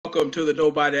Welcome to the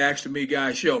Nobody Asked Me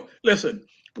Guy show. Listen,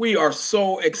 we are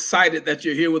so excited that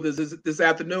you're here with us this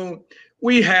afternoon.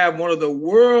 We have one of the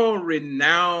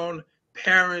world-renowned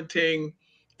parenting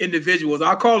individuals.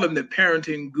 I call him the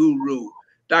parenting guru,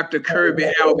 Dr.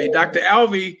 Kerby Alvy. Dr.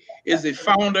 Alvy is the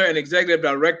founder and executive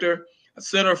director, a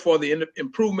Center for the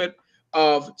Improvement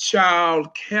of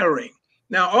Child Caring.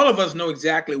 Now, all of us know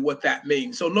exactly what that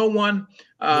means, so no one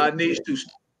needs to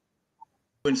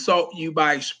insult you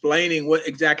by explaining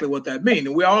exactly what that means.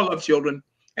 And we all love children,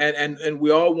 and we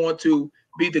all want to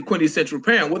be the quintessential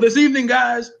parent. Well, this evening,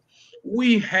 guys,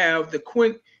 we have the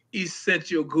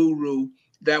quintessential guru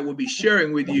that will be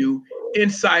sharing with you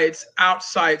insights,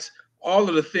 outsights, all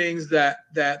of the things that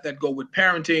go with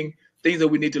parenting, things that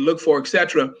we need to look for,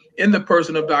 etc., in the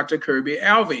person of Dr. Kerby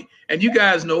Alvy. And you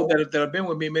guys know that have been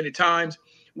with me many times.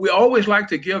 We always like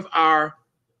to give our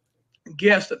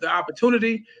guests the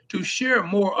opportunity to share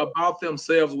more about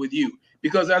themselves with you,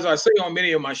 because as I say on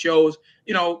many of my shows,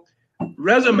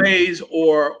 resumes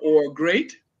are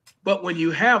great, but when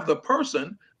you have the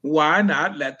person, why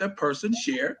not let the person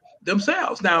share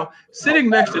themselves? Now, sitting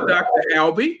next to Dr.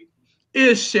 Alvy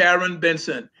is Sharon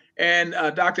Benson, and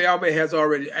Dr. Alvy has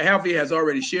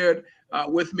already shared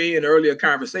with me in an earlier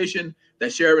conversation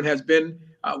that Sharon has been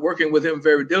working with him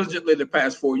very diligently the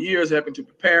past 4 years, helping to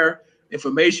prepare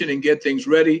information and get things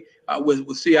ready with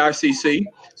CICC.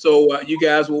 So you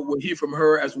guys will hear from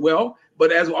her as well.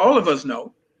 But as all of us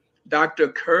know, Dr.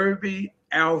 Kerby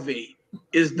Alvy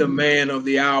is the man of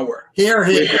the hour. Here.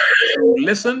 We're going to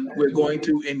listen, we're going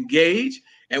to engage,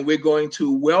 and we're going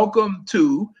to welcome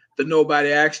to the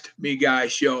Nobody Asked Me Guy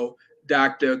show,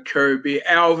 Dr. Kerby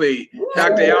Alvy.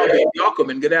 Dr. Alvy, welcome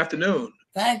and good afternoon.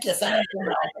 Thank you.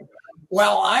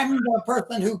 Well, I'm the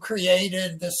person who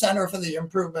created the Center for the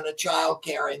Improvement of Child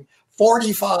Caring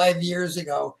 45 years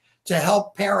ago to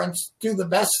help parents do the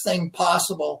best thing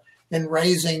possible in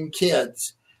raising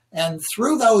kids. And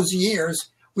through those years,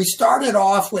 we started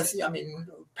off with,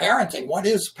 parenting. What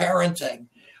is parenting?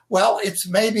 Well, it's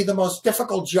maybe the most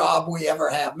difficult job we ever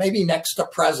have, maybe next to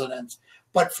presidents.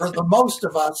 But for the most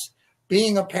of us,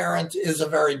 being a parent is a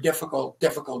very difficult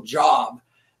job.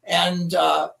 And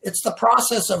it's the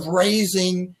process of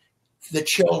raising the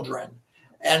children.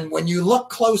 And when you look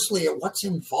closely at what's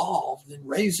involved in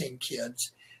raising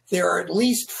kids, there are at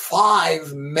least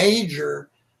 5 major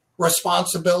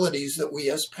responsibilities that we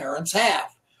as parents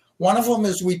have. One of them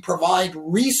is we provide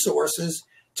resources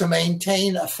to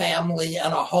maintain a family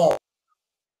and a home.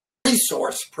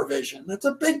 Resource provision. That's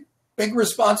a big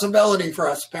responsibility for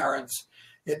us parents.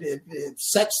 It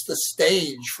sets the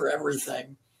stage for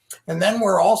everything. And then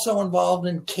we're also involved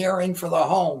in caring for the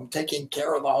home, taking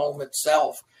care of the home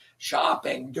itself,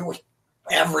 shopping, doing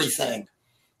everything.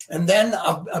 And then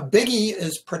a biggie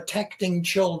is protecting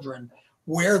children.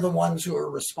 We're the ones who are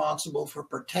responsible for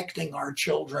protecting our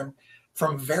children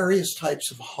from various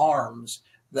types of harms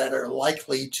that are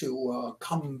likely to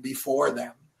come before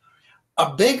them.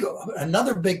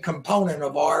 Another big component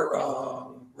of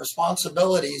our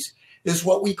responsibilities is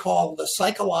what we call the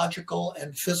psychological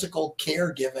and physical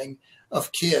caregiving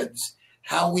of kids,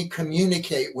 how we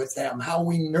communicate with them, how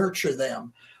we nurture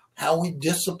them, how we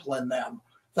discipline them.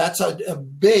 That's a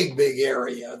big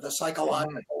area, the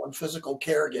psychological and physical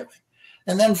caregiving.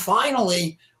 And then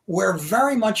finally, we're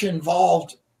very much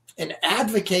involved in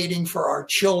advocating for our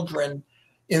children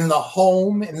in the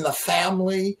home, in the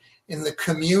family, in the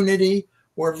community.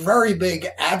 We're very big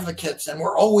advocates, and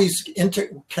we're always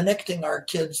connecting our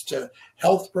kids to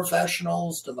health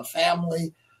professionals, to the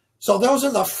family. So those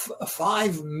are the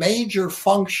 5 major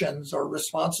functions or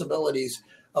responsibilities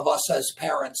of us as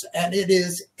parents, and it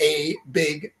is a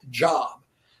big job.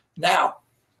 Now,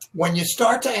 when you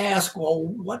start to ask, well,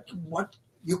 what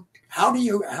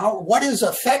is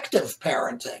effective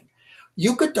parenting?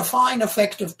 You could define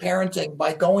effective parenting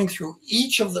by going through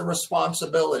each of the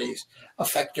responsibilities: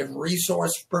 effective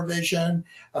resource provision,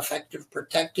 effective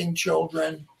protecting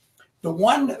children. The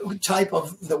one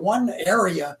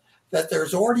area that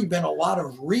there's already been a lot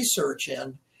of research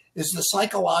in is the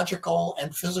psychological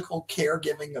and physical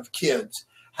caregiving of kids,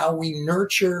 how we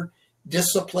nurture,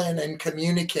 discipline, and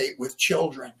communicate with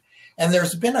children. And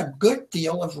there's been a good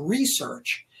deal of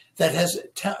research that has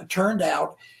turned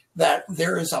out that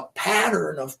there is a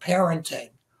pattern of parenting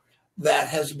that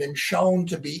has been shown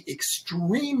to be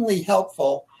extremely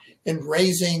helpful in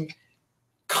raising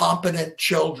competent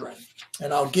children.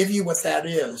 And I'll give you what that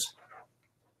is.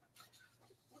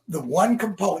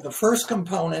 The first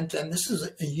component, and this is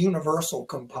a universal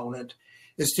component,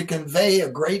 is to convey a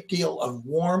great deal of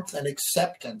warmth and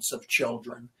acceptance of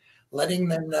children. letting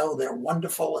them know they're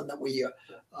wonderful and that we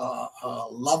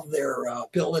love their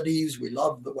abilities. We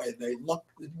love the way they look.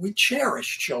 We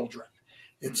cherish children.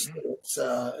 It's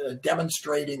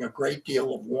demonstrating a great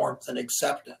deal of warmth and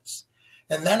acceptance.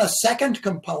 And then a second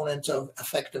component of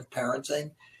effective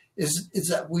parenting is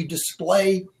that we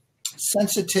display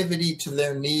sensitivity to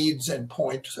their needs and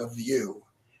points of view.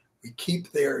 We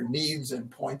keep their needs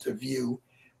and point of view.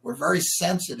 We're very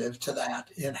sensitive to that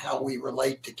in how we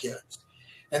relate to kids.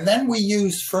 And then we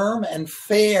use firm and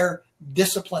fair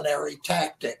disciplinary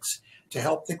tactics to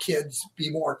help the kids be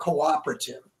more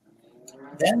cooperative.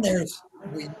 Then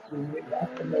we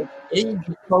have to make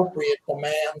age-appropriate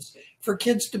demands for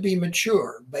kids to be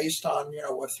mature based on,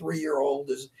 a 3-year-old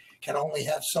can only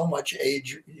have so much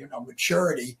age,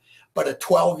 maturity, but a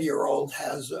 12-year-old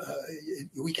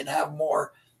we can have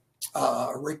more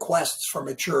requests for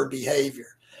mature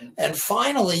behavior. And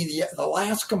finally, the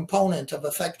last component of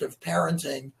effective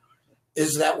parenting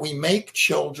is that we make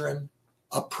children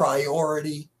a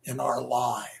priority in our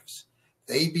lives.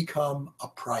 They become a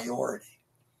priority.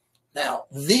 Now,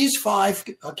 these 5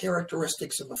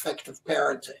 characteristics of effective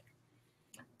parenting,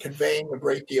 conveying a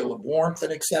great deal of warmth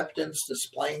and acceptance,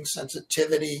 displaying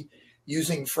sensitivity,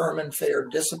 using firm and fair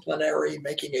disciplinary,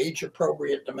 making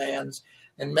age-appropriate demands,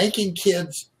 and making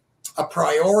kids a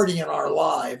priority in our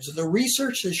lives. The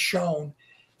research has shown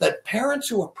that parents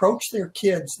who approach their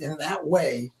kids in that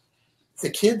way, the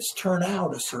kids turn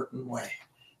out a certain way.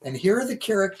 And here are the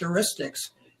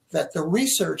characteristics that the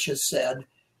research has said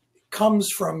comes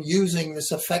from using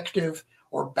this effective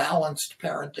or balanced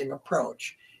parenting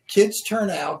approach. Kids turn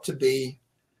out to be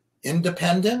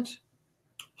independent,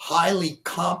 highly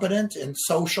competent in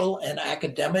social and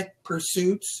academic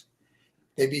pursuits.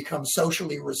 They become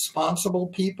socially responsible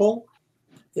people.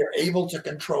 They're able to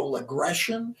control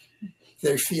aggression.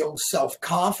 They feel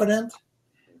self-confident.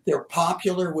 They're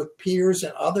popular with peers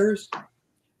and others,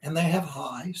 and they have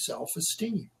high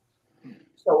self-esteem.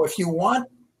 So if you want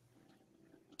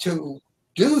to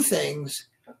do things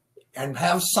and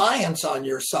have science on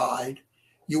your side,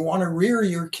 you want to rear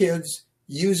your kids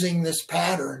using this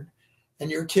pattern,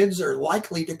 and your kids are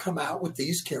likely to come out with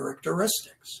these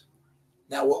characteristics.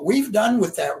 Now, what we've done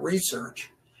with that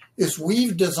research is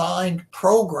we've designed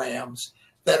programs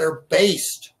that are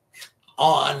based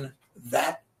on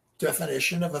that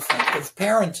definition of effective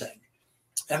parenting.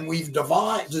 And we've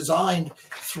designed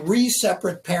 3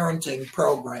 separate parenting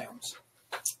programs.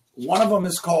 One of them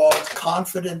is called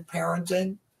Confident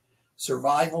Parenting,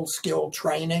 Survival Skill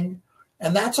Training.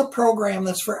 And that's a program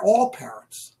that's for all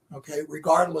parents, okay,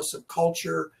 regardless of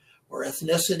culture or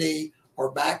ethnicity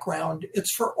or background.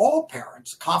 It's for all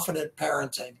parents, Confident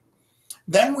Parenting.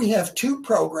 Then we have 2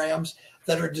 programs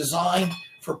that are designed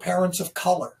for parents of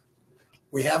color.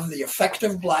 We have the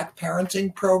Effective Black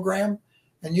Parenting Program,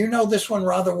 and you know this one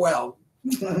rather well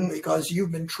because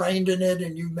you've been trained in it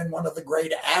and you've been one of the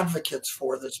great advocates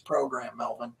for this program,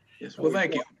 Melvin. Yes, well,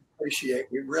 thank you.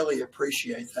 We really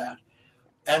appreciate that.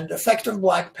 And Effective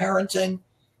Black Parenting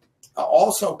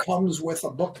also comes with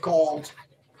a book called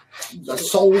The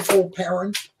Soulful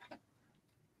Parent.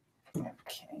 Okay.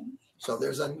 So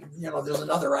there's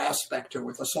another aspect to it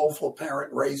with a soulful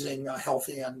parent raising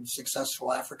healthy and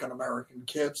successful African-American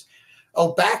kids.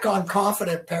 Oh, back on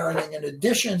Confident Parenting, in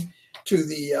addition to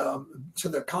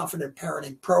the Confident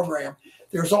Parenting program,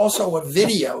 there's also a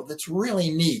video that's really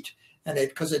neat, and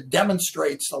because it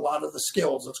demonstrates a lot of the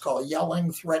skills. It's called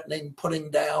Yelling, Threatening,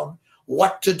 Putting Down,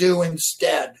 What to Do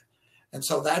Instead. And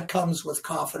so that comes with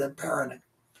Confident Parenting.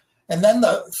 And then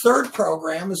the third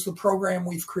program is the program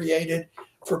we've created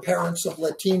for parents of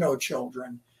Latino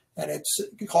children, and it's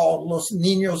called Los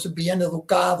Niños Bien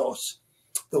Educados,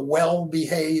 the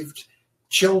well-behaved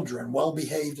children,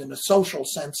 well-behaved in a social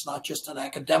sense, not just an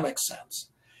academic sense.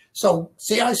 So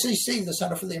CICC, the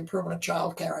Center for the Improvement of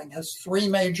Child Caring, has 3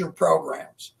 major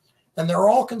programs, and they're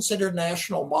all considered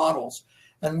national models.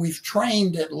 And we've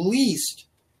trained at least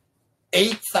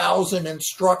 8,000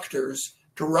 instructors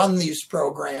to run these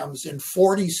programs in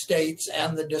 40 states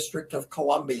and the District of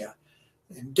Columbia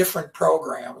in different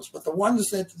programs. But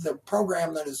the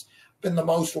program that has been the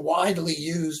most widely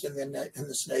used in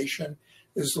this nation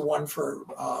is the one for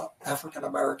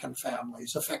African-American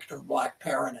families, Effective Black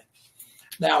Parenting.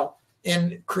 Now,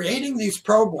 in creating these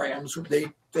programs,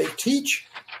 they teach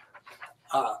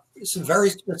some very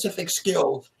specific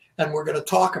skills, and we're going to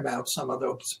talk about some of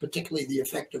those, particularly the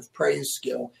effective praise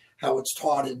skill, how it's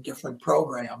taught in different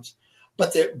programs.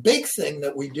 But the big thing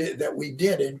that we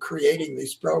did in creating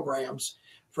these programs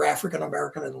for African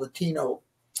American and Latino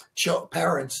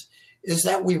parents is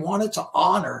that we wanted to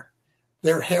honor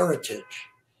their heritage,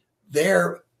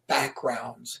 their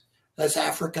backgrounds,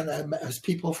 as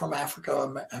people from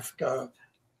Africa,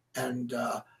 and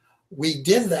we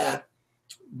did that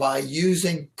by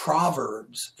using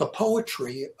proverbs, the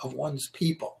poetry of one's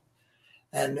people.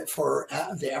 And for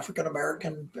the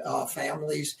African-American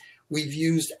families, we've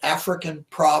used African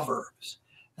proverbs.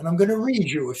 And I'm going to read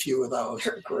you a few of those.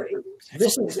 They're great.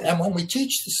 And when we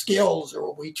teach the skills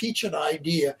or we teach an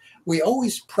idea, we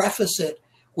always preface it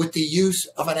with the use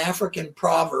of an African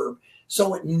proverb,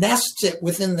 so it nests it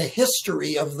within the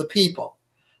history of the people.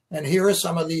 And here are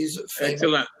some of these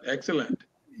famous, excellent.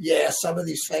 Yeah, some of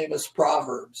these famous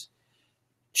proverbs.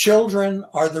 Children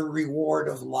are the reward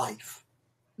of life.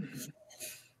 Mm-hmm.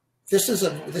 This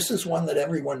is one that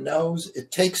everyone knows.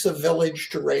 It takes a village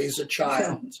to raise a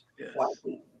child. Yes.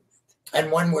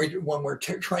 And when we're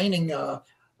training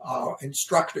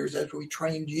instructors, as we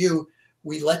trained you,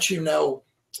 we let you know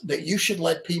that you should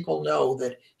let people know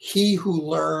that he who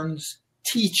learns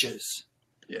teaches.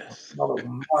 Yes. Another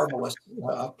marvelous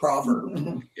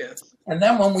proverb. Yes. And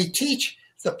then when we teach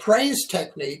the praise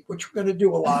technique, which we're going to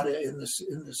do a lot in this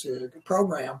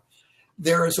program,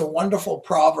 there is a wonderful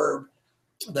proverb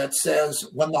that says,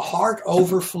 when the heart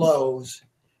overflows,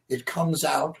 it comes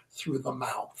out through the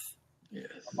mouth. Yes.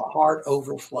 When the heart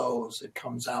overflows, it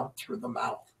comes out through the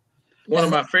mouth. One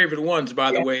of my favorite ones,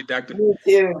 by the way, Dr.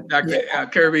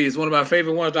 Kerby is one of my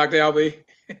favorite ones, Dr. Alvy.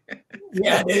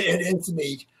 Yeah, it is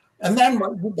neat. And then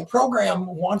the program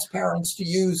wants parents to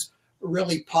use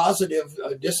really positive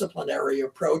disciplinary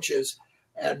approaches.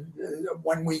 And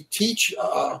when we teach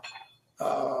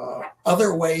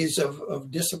other ways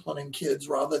of disciplining kids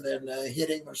rather than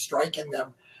hitting or striking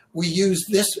them, we use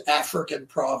this African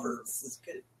proverb.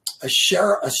 A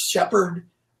shepherd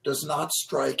does not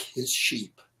strike his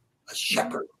sheep. A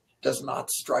shepherd does not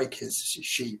strike his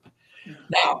sheep.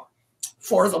 Now,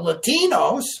 for the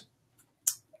Latinos,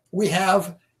 we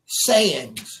have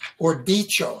sayings or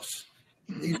dichos.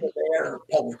 These are their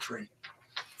poetry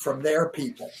from their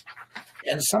people.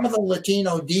 And some of the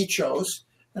Latino dichos,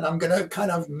 and I'm going to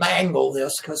kind of mangle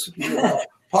this because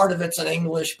part of it's in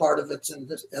English, part of it's in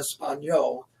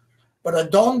Espanol. But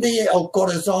adonde el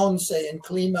corazón se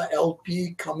inclina el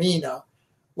pie camina,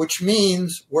 which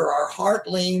means where our heart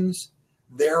leans,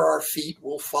 there our feet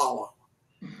will follow.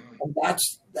 And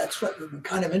that's what we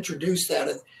kind of introduced that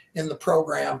in the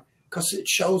program, because it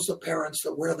shows the parents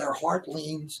that where their heart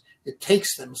leans, it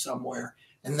takes them somewhere.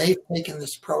 And they've taken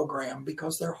this program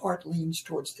because their heart leans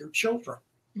towards their children.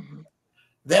 Mm-hmm.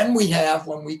 Then we have,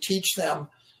 when we teach them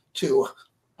to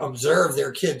observe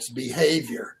their kids'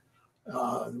 behavior,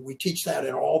 we teach that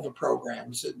in all the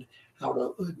programs, and how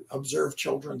to observe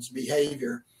children's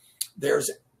behavior. There's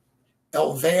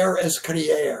el ver es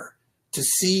creer, to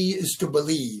see is to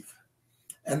believe.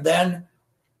 And then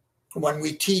when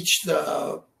we teach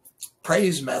the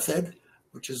praise method,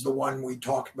 which is the one we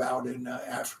talked about in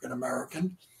African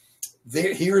American,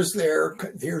 here's their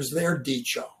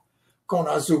dicho. Con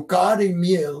azúcar y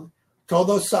miel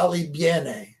todo sale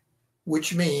bien,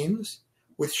 which means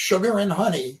with sugar and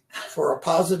honey, for a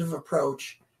positive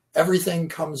approach, everything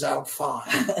comes out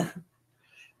fine.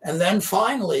 And then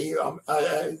finally,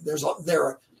 there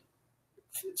are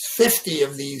 50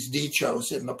 of these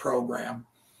dichos in the program.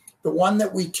 The one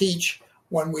that we teach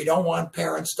when we don't want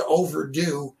parents to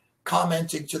overdo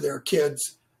commenting to their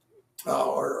kids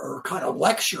or kind of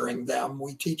lecturing them,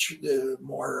 we teach the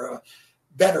more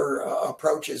better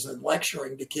approaches than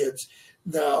lecturing to kids.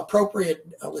 The appropriate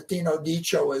Latino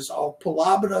dicho is al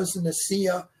palabras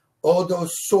necia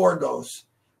odos sordos,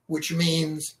 which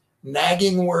means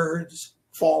nagging words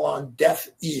fall on deaf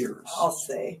ears. I'll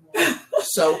say.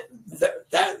 So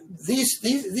these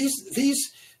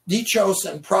dichos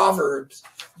and proverbs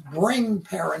bring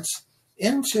parents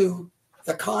into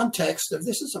the context of,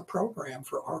 this is a program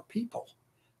for our people.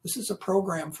 This is a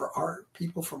program for our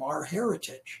people from our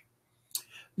heritage.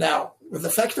 Now, with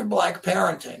effective Black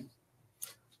parenting,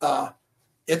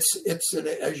 it's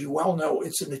as you well know,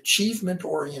 it's an achievement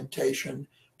orientation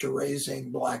to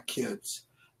raising Black kids,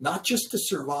 not just to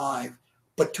survive,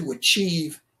 but to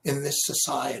achieve in this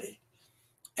society.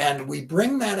 And we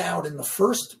bring that out in the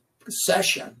first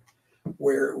session,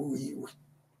 where we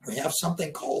have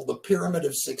something called the Pyramid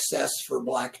of Success for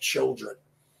Black Children.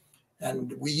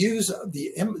 And we use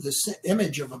the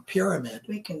image of a pyramid.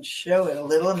 We can show it a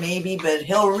little maybe, but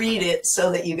he'll read it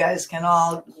so that you guys can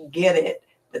all get it.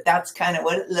 But that's kind of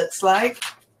what it looks like.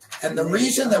 And the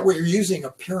reason that we're using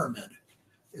a pyramid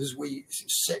is we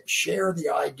share the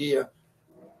idea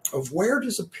of, where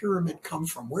does a pyramid come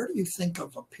from? Where do you think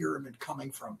of a pyramid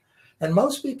coming from? And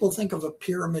most people think of a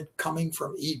pyramid coming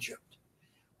from Egypt.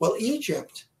 Well,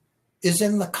 Egypt is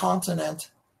in the continent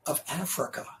of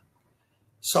Africa.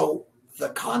 So the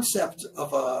concept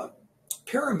of a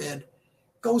pyramid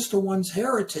goes to one's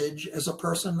heritage as a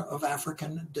person of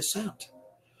African descent.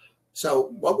 So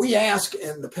what we ask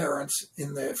in the parents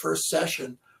in the first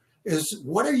session is,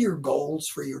 what are your goals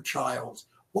for your child?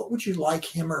 What would you like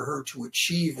him or her to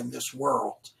achieve in this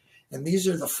world? And these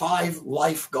are the 5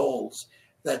 life goals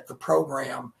that the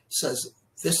program says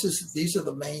these are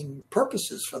the main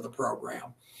purposes for the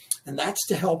program. And that's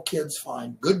to help kids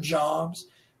find good jobs,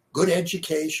 good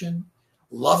education,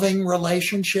 loving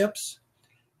relationships,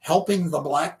 helping the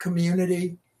Black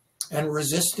community, and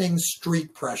resisting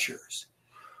street pressures.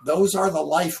 Those are the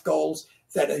life goals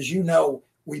that, as you know,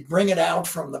 we bring it out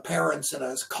from the parents in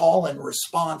a call and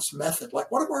response method.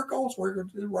 Like, what are our goals? We're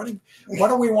running. What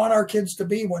do we want our kids to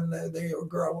be when they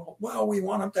grow? Well, we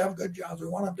want them to have good jobs. We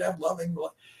want them to have loving,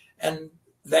 and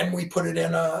then we put it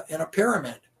in a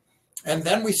pyramid. And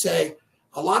then we say,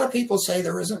 a lot of people say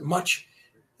there isn't much,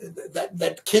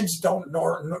 that kids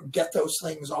don't get those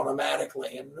things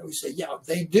automatically. And we say, yeah,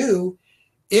 they do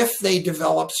if they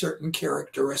develop certain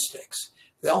characteristics.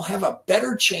 They'll have a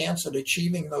better chance at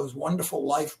achieving those wonderful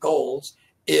life goals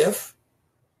if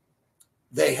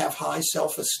they have high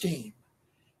self-esteem,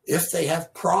 if they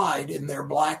have pride in their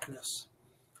Blackness,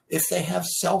 if they have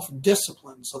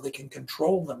self-discipline so they can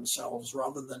control themselves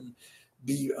rather than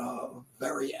be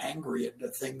very angry at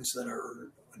the things that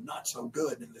are not so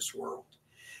good in this world,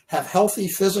 have healthy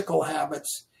physical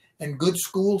habits and good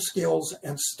school skills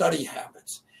and study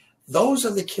habits. Those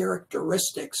are the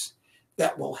characteristics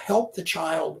that will help the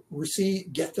child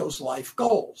get those life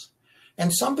goals.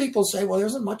 And some people say, well, there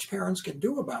isn't much parents can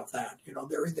do about that. You know,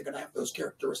 they're either going to have those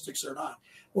characteristics or not.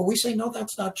 Well, we say, no,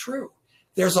 that's not true.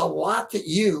 There's a lot that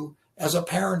you as a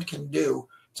parent can do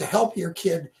to help your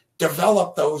kid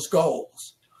develop those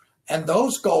goals. And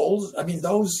those goals, I mean,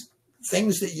 those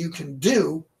things that you can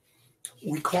do,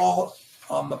 we call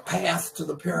on the path to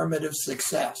the pyramid of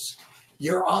success.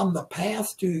 You're on the path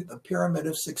to the pyramid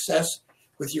of success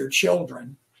with your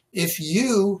children if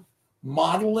you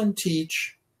model and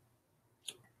teach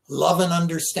love and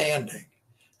understanding.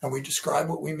 And we describe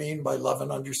what we mean by love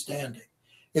and understanding.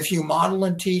 If you model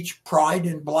and teach pride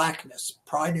in Blackness,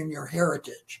 pride in your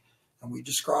heritage, and we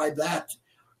describe that.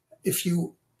 If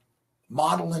you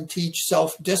model and teach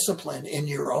self-discipline in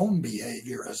your own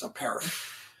behavior as a parent,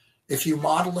 if you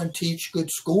model and teach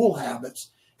good school habits,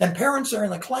 and parents are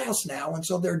in a class now, and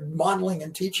so they're modeling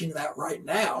and teaching that right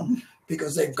now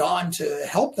because they've gone to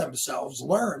help themselves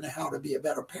learn how to be a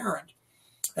better parent.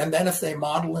 And then if they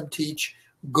model and teach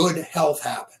good health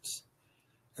habits,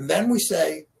 and then we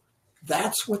say,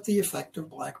 that's what the Effective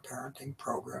Black Parenting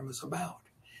Program is about.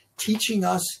 Teaching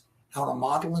us how to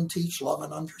model and teach love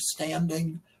and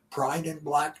understanding, pride in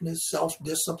Blackness,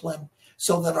 self-discipline,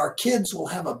 so that our kids will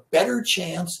have a better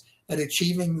chance at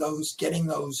achieving those, getting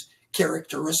those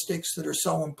characteristics that are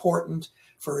so important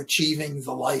for achieving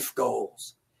the life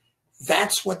goals.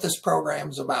 That's what this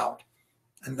program's about.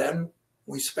 And then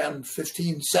we spend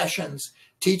 15 sessions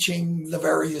teaching the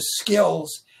various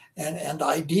skills and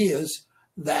ideas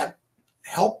that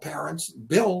help parents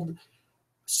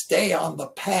stay on the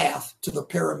path to the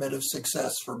pyramid of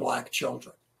success for Black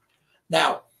children.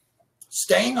 Now,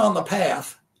 staying on the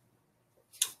path,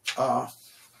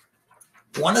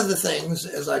 one of the things,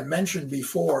 as I mentioned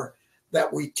before,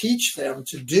 that we teach them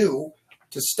to do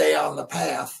to stay on the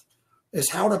path is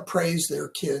how to praise their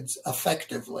kids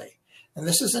effectively. And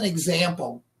this is an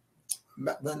example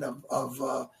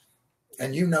of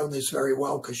and you know this very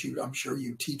well because I'm sure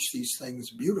you teach these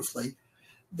things beautifully,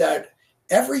 that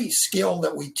every skill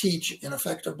that we teach in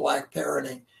Effective Black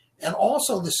Parenting, and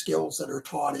also the skills that are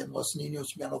taught in Los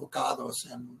Niños Bien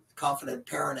Educados and Confident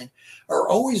Parenting, are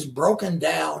always broken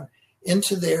down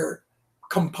into their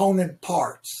component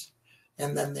parts.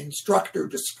 And then the instructor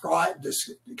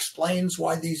explains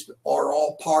why these are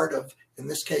all part of, in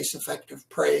this case, effective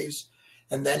praise.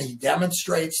 And then he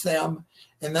demonstrates them.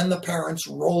 And then the parents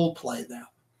role play them.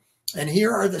 And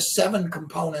here are the 7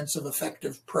 components of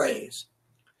effective praise.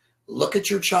 Look at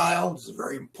your child. It's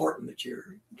very important that you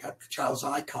got the child's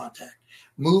eye contact.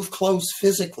 Move close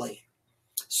physically.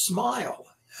 Smile.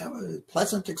 Have a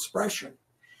pleasant expression.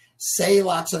 Say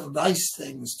lots of nice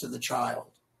things to the child.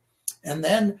 And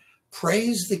then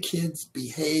praise the kid's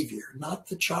behavior, not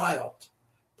the child.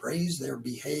 Praise their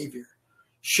behavior.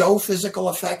 Show physical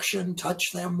affection,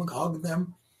 touch them, hug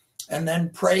them, and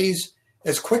then praise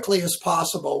as quickly as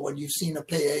possible when you've seen a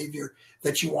behavior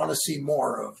that you want to see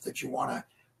more of, that you want to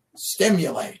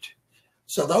stimulate.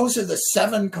 So those are the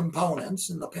 7 components,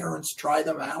 and the parents try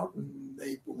them out and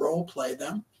they role play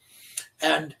them.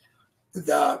 And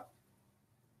the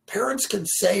parents can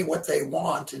say what they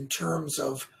want in terms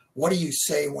of What do you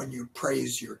say when you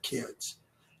praise your kids?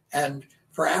 And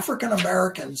for African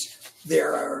Americans,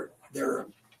 the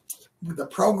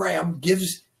program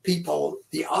gives people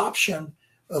the option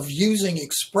of using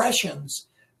expressions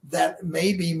that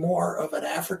may be more of an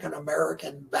African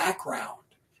American background,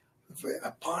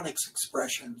 phonics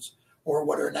expressions, or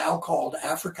what are now called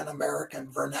African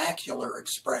American vernacular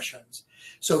expressions.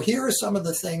 So here are some of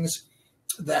the things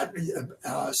that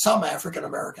some African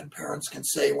American parents can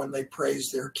say when they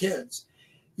praise their kids.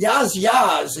 Yas,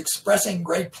 yas, expressing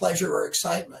great pleasure or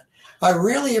excitement. I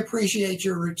really appreciate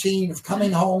your routine of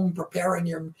coming home, preparing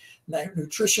your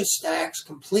nutritious snacks,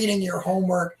 completing your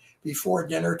homework before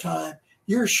dinner time.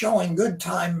 You're showing good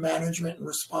time management and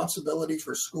responsibility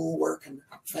for schoolwork and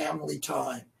family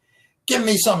time. Give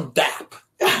me some DAP.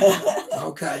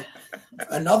 Okay.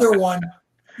 Another one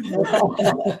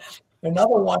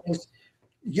is,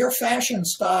 your fashion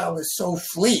style is so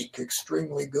fleek,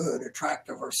 extremely good,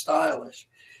 attractive, or stylish.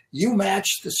 You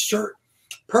match the shirt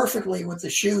perfectly with the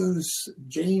shoes,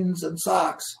 jeans, and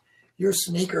socks. Your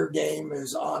sneaker game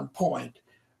is on point.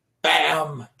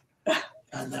 Bam!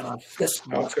 And then a fist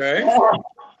bump. Okay.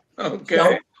 Okay.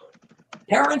 So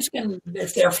parents can,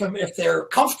 if they're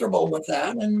comfortable with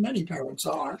that, and many parents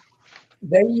are,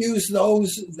 they use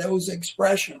those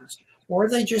expressions, or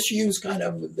they just use kind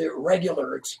of the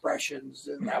regular expressions.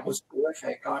 And that was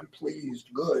terrific. I'm pleased.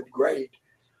 Good. Great.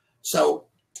 So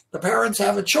the parents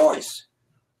have a choice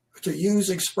to use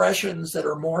expressions that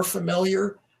are more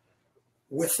familiar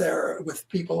with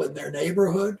people in their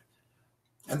neighborhood.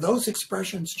 And those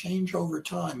expressions change over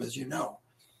time, as you know.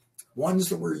 Ones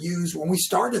that were used when we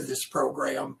started this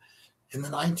program in the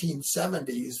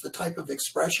 1970s, the type of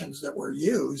expressions that were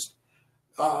used,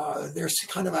 they're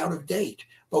kind of out of date,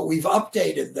 but we've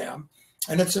updated them.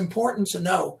 And it's important to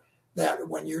know that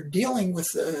when you're dealing with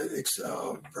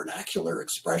the vernacular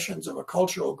expressions of a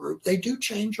cultural group, they do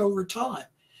change over time.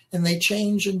 And they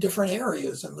change in different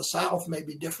areas. And the South may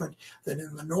be different than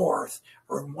in the North,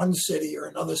 or in one city or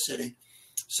another city.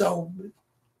 So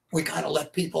we kind of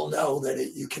let people know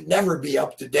that you can never be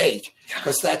up to date,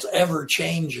 because that's ever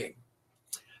changing.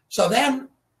 So then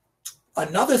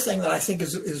another thing that I think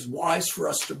is wise for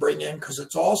us to bring in, because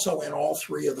it's also in all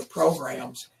three of the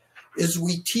programs, is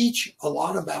we teach a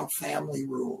lot about family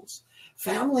rules.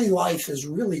 Family life is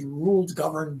really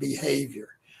rule-governed behavior.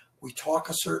 We talk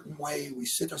a certain way, we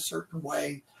sit a certain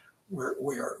way,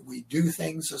 we do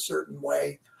things a certain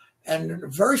way. And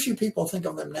very few people think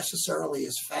of them necessarily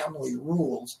as family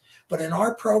rules. But in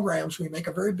our programs, we make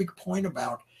a very big point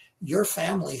about your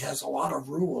family has a lot of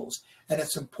rules, and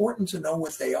it's important to know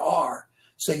what they are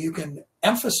so you can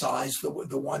emphasize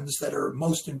the ones that are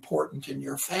most important in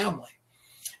your family.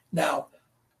 Now,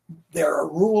 there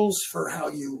are rules for how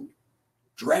you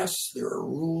dress. There are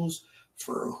rules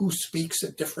for who speaks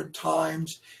at different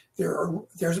times. There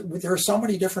are so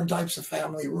many different types of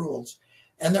family rules.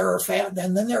 And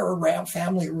then there are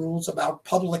family rules about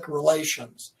public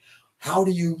relations. How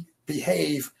do you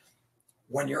behave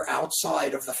when you're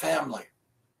outside of the family?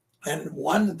 And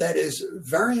one that is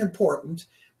very important,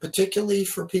 particularly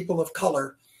for people of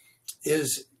color,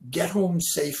 is get home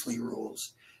safely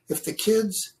rules. If the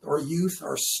kids or youth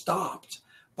are stopped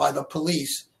by the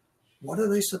police, what are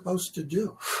they supposed to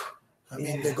do? I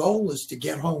mean, the goal is to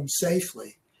get home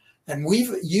safely. And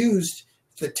we've used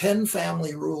the 10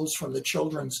 family rules from the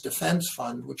Children's Defense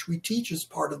Fund, which we teach as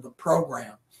part of the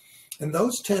program. And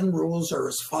those 10 rules are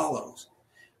as follows.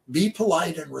 Be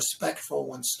polite and respectful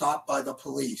when stopped by the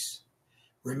police.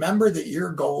 Remember that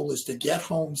your goal is to get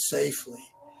home safely.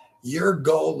 Your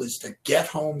goal is to get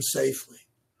home safely.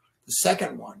 The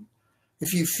second one,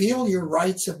 if you feel your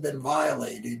rights have been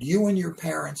violated, you and your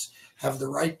parents have the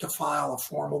right to file a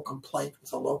formal complaint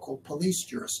with a local police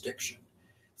jurisdiction.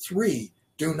 3,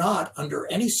 do not, under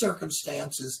any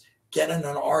circumstances, get in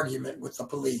an argument with the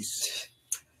police.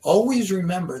 Always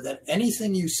remember that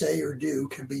anything you say or do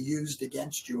can be used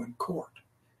against you in court.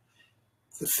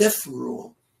 The 5th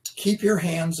rule, keep your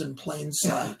hands in plain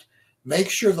sight. Make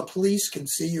sure the police can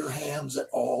see your hands at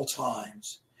all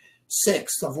times.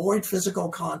 6th, avoid physical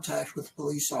contact with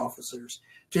police officers.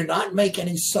 Do not make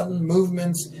any sudden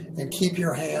movements and keep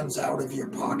your hands out of your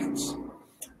pockets.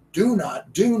 Do not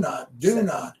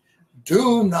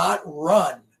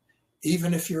run,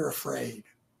 even if you're afraid.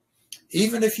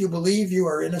 Even if you believe you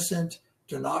are innocent,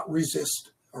 do not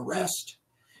resist arrest.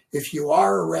 If you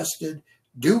are arrested,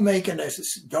 don't make any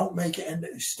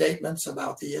statements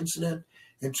about the incident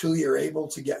until you're able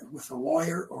to get with a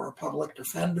lawyer or a public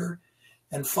defender.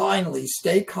 And finally,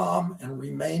 stay calm and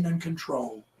remain in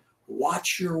control.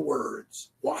 Watch your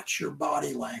words, watch your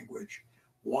body language,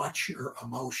 watch your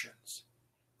emotions.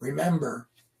 Remember,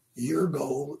 Your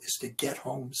goal is to get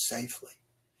home safely.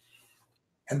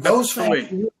 And those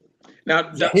families.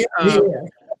 Now,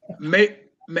 may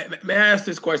I ask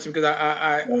this question? Because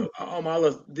I on my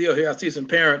little deal here, I see some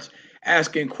parents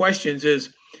asking questions.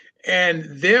 And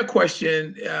their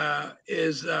question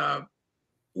is,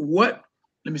 what?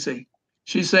 Let me see.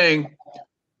 She's saying,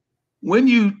 when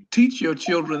you teach your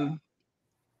children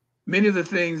many of the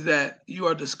things that you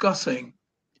are discussing,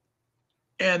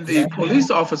 and the police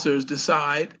officers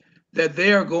decide that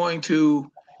they are going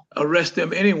to arrest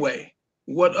them anyway,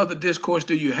 what other discourse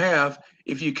do you have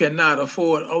if you cannot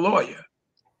afford a lawyer?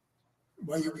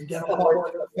 Well, you can get a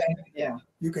public defender. Yeah.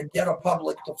 You can get a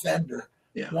public defender.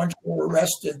 Yeah. Once you're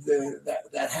arrested,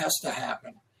 that has to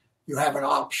happen. You have an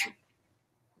option.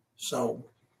 So,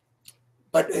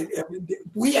 but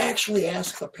we actually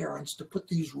ask the parents to put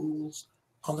these rules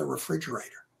on the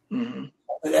refrigerator. Mm-hmm.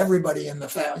 That everybody in the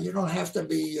family, you don't have to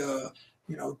be,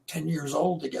 10 years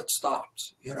old to get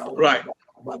stopped, right,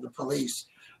 by the police.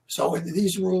 So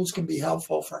these rules can be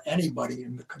helpful for anybody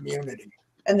in the community.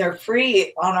 And they're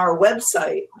free on our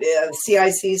website,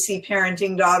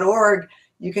 ciccparenting.org.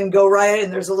 You can go right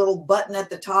and there's a little button at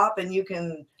the top and you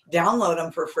can download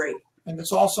them for free. And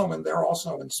they're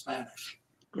also in Spanish.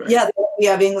 Great. Yeah, we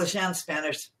have English and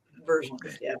Spanish versions.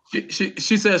 Okay. Yeah.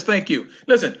 She says, thank you.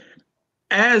 Listen,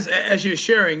 as you're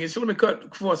sharing, so let me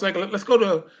cut for a second. Let's go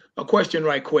to a question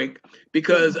right quick,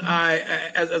 because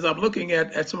as I'm looking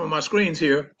at some of my screens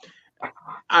here,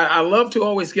 I love to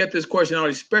always get this question out,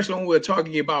 especially when we're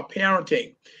talking about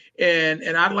parenting.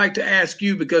 And I'd like to ask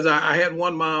you, because I had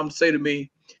one mom say to me,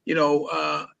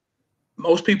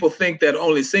 most people think that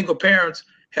only single parents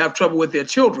have trouble with their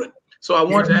children. So I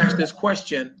want to ask this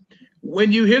question.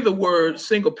 When you hear the word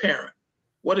single parent,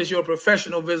 what is your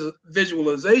professional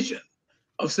visualization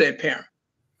of said parent?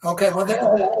 Okay, well, there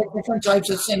are different types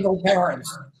of single parents.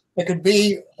 It could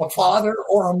be a father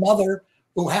or a mother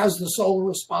who has the sole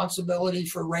responsibility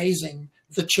for raising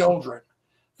the children.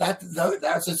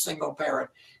 That's a single parent.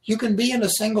 You can be in a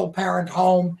single parent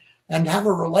home and have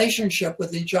a relationship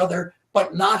with each other,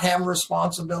 but not have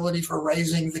responsibility for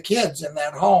raising the kids in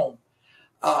that home.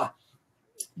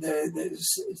 The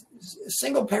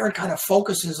single parent kind of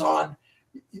focuses on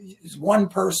one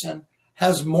person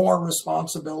has more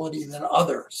responsibility than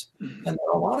others. Mm-hmm. And there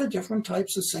are a lot of different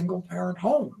types of single parent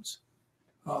homes.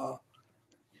 And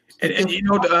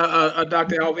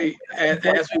Dr. Alvy,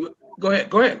 go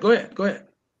ahead.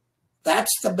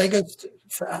 That's the biggest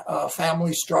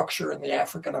family structure in the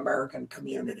African American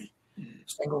community,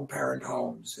 single parent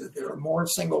homes. There are more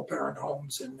single parent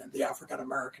homes in the African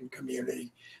American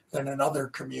community than in other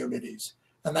communities.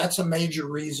 And that's a major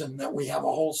reason that we have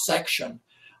a whole section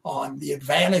on the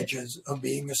advantages of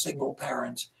being a single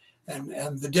parent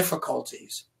and the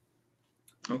difficulties.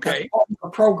 Okay. A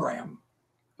program.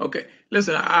 Okay.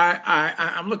 Listen,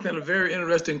 I'm looking at a very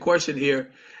interesting question here.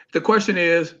 The question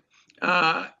is,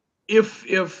 if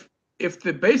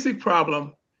the basic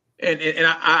problem, and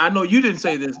I know you didn't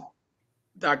say this,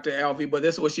 Dr. Alvy, but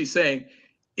that's what she's saying.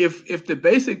 If the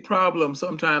basic problem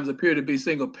sometimes appear to be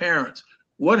single parents,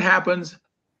 what happens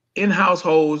in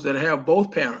households that have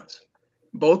both parents?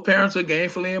 Both parents are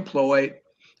gainfully employed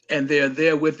and they're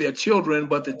there with their children,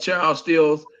 but the child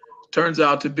still turns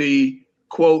out to be,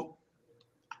 quote,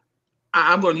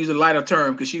 I'm going to use a lighter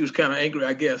term because she was kind of angry,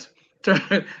 I guess,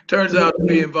 turns out to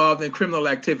be involved in criminal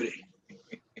activity.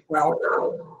 Well,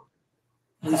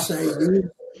 we say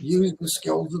use the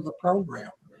skills of the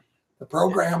program. The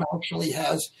program actually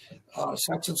has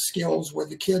sets of skills where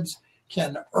the kids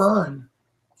can earn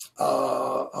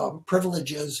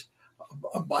privileges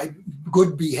by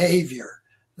good behavior.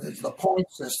 There's the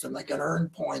point system. They can earn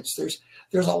points.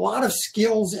 There's a lot of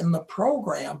skills in the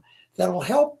program that will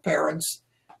help parents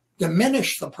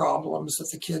diminish the problems that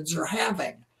the kids are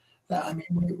having. I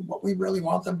mean, what we really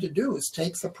want them to do is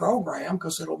take the program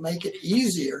because it'll make it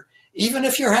easier, even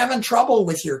if you're having trouble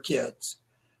with your kids.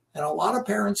 And a lot of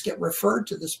parents get referred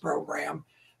to this program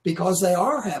because they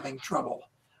are having trouble.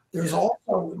 There's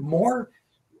also more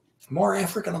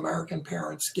African-American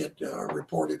parents get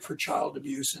reported for child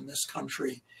abuse in this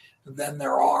country than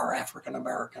there are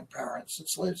African-American parents.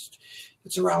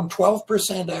 It's around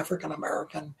 12%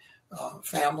 African-American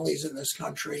families in this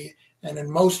country. And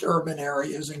in most urban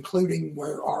areas, including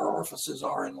where our offices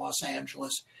are in Los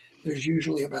Angeles, there's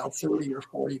usually about 30 or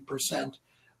 40%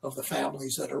 of the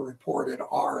families that are reported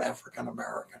are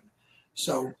African-American.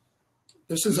 So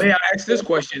this is— May I ask this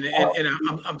question? And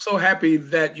I'm so happy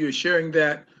that you're sharing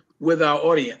that with our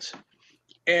audience.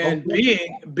 And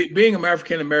being of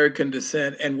African American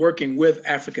descent and working with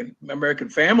African American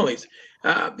families,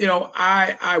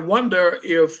 I wonder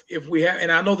if we have,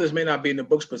 and I know this may not be in the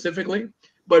book specifically,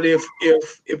 but if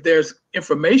there's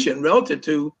information relative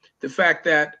to the fact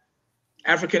that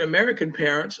African American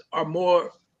parents are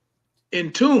more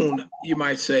in tune, you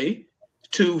might say,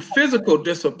 to physical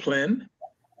discipline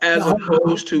as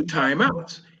opposed to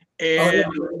timeouts. And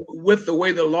with the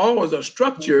way the laws are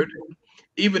structured,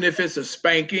 even if it's a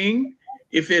spanking,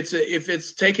 if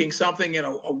it's taking something in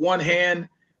a one hand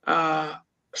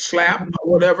slap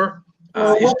or whatever,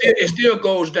 it still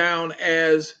goes down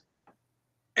as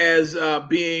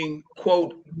being,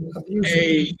 quote,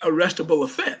 a arrestable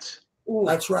offense.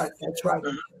 That's right. That's right.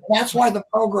 That's why the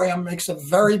program makes a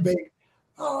very big.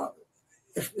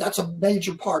 That's a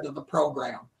major part of the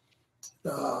program,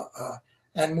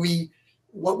 and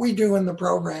what we do in the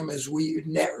program is we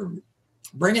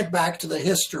bring it back to the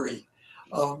history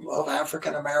of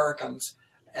African Americans,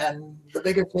 and the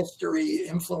biggest history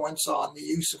influence on the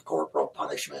use of corporal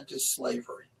punishment is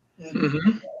slavery.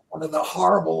 Mm-hmm. One of the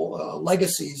horrible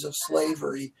legacies of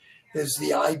slavery is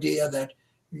the idea that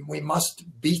we must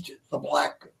beat the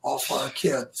black off our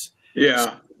kids.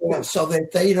 Yeah. So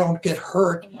that they don't get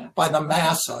hurt by the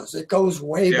masses. It goes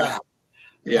way back.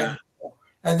 Yeah.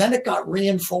 And then it got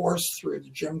reinforced through the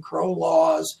Jim Crow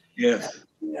laws. Yes.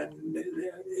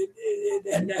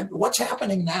 And what's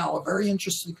happening now, a very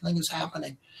interesting thing is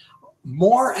happening.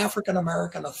 More African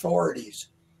American authorities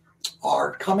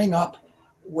are coming up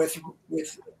with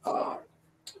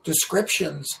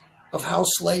descriptions of how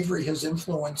slavery has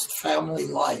influenced family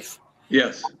life.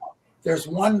 Yes. There's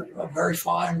one very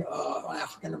fine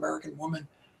African American woman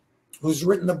who's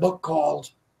written a book called,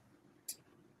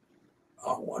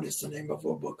 what is the name of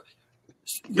her book?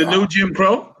 The New Jim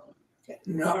Crow?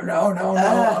 No.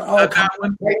 You're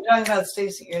talking about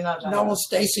Stacey. You're not talking about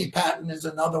Stacey Patton is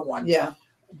another one. Yeah.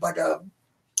 But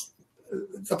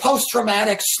the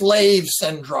post-traumatic slave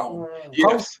syndrome.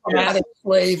 Post-traumatic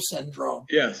slave syndrome.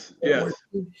 Yes.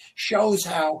 Shows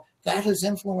how that has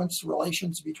influenced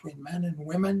relations between men and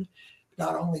women,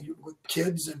 not only with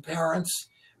kids and parents,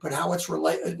 but how it's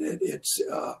related.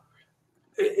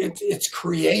 It's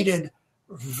created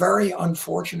very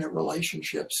unfortunate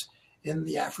relationships in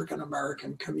the African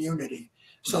American community.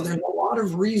 So there's a lot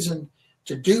of reason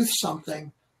to do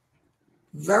something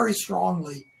very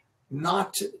strongly,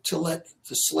 not to let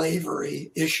the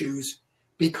slavery issues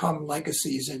become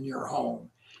legacies in your home.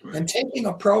 Right. And taking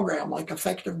a program like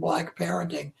Effective Black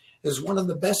Parenting is one of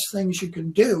the best things you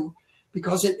can do,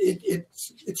 because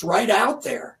it's right out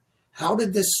there. How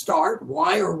did this start?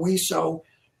 Why are we so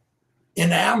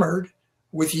enamored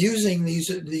with using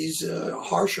these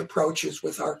harsh approaches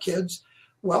with our kids?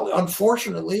 Well,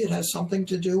 unfortunately, it has something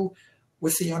to do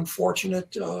with the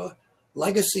unfortunate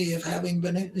legacy of having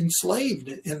been enslaved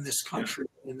in this country,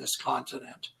 in this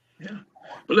continent. Yeah.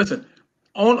 But listen,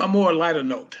 on a more lighter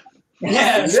note.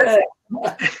 Yes.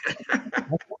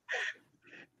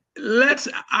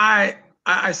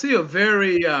 I see a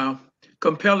very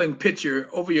compelling picture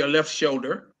over your left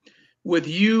shoulder with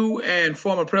you and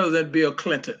former President Bill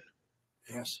Clinton.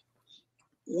 Yes.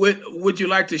 Would you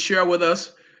like to share with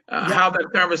us how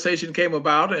that conversation came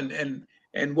about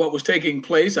and what was taking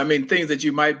place? I mean, things that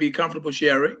you might be comfortable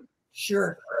sharing.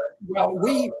 Sure. Well,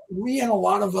 we and a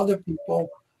lot of other people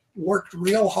worked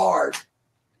real hard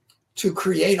to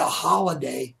create a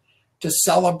holiday to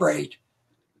celebrate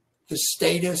the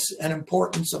status and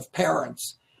importance of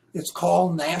parents. It's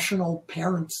called National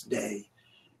Parents Day.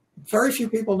 Very few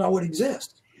people know it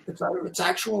exists. It's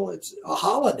a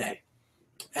holiday.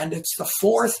 And it's the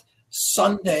fourth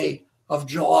Sunday of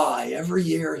July. Every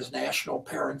year is National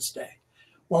Parents Day.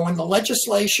 Well, when the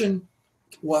legislation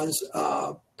was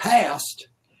passed,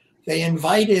 they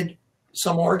invited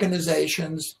some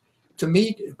organizations to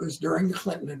meet, it was during the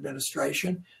Clinton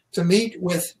administration, to meet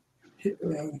with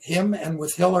him and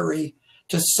with Hillary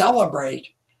to celebrate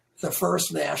the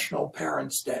first National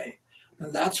Parents Day.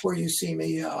 And that's where you see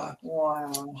me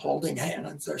holding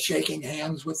hands or shaking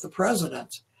hands with the president.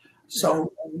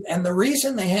 So, and the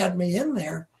reason they had me in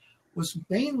there was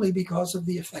mainly because of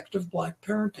the Effective Black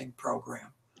Parenting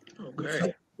program.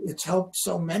 Okay. It's helped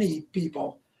so many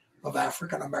people of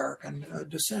African American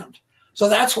descent. So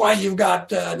that's why you've got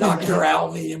Dr.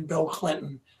 Alvy and Bill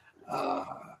Clinton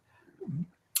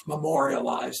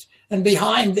memorialized. And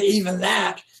behind even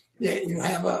that, you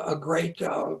have a great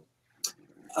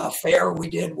affair we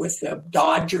did with the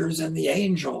Dodgers and the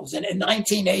Angels. And in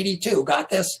 1982, got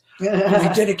this? We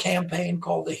did a campaign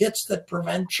called The Hits That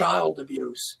Prevent Child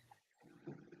Abuse.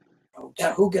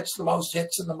 who gets the most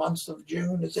hits in the months of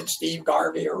June? Is it Steve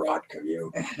Garvey or Rod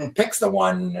Carew? Pick the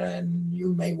one and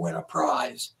you may win a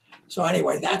prize. So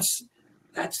anyway, that's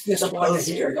this one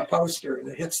here, the poster,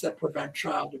 the hits that prevent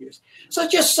child abuse. So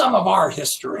just some of our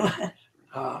history.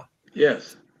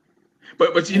 Yes.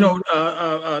 But you know,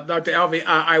 Dr. Alvy,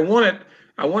 I wanted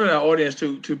our audience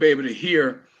to be able to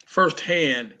hear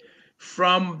firsthand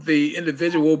from the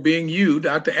individual, being you,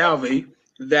 Dr. Alvy,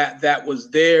 that was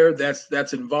there,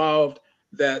 that's involved,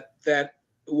 that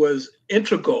was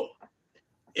integral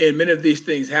in many of these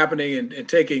things happening and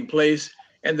taking place.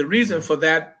 And the reason for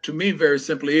that, to me, very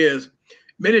simply is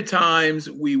many times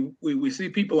we see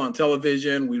people on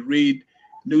television, we read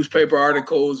newspaper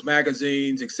articles,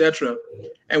 magazines, etc.,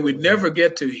 and we never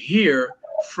get to hear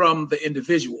from the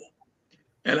individual.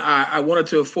 And I wanted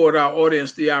to afford our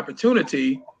audience the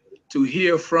opportunity to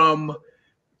hear from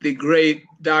the great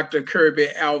Dr.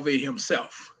 Kerby Alvy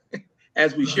himself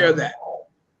as we share that.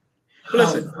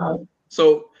 Listen,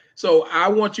 so I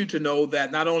want you to know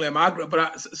that not only am I,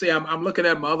 but I'm looking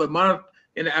at my other monitor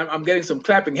and I'm getting some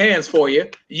clapping hands for you.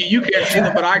 You can't see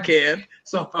them, but I can.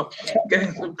 So I'm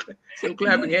getting some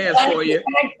clapping hands for you.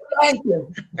 Thank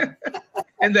you.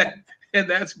 and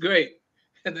that's great.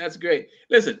 And that's great.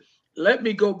 Listen, let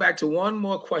me go back to one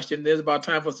more question. There's about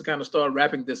time for us to kind of start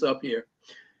wrapping this up here.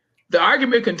 The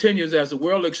argument continues as the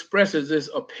world expresses its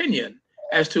opinion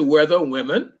as to whether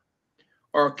women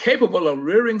are capable of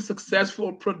rearing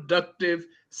successful, productive,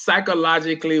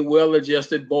 psychologically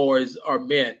well-adjusted boys or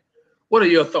men. What are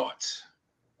your thoughts?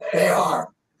 They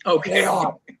are. Okay. They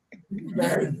are.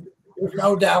 There's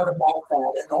no doubt about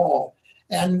that at all.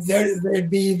 And they'd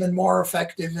be even more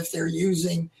effective if they're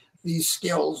using these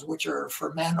skills, which are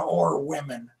for men or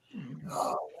women.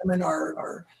 Women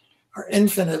are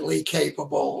infinitely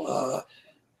capable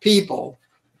people,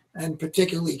 and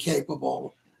particularly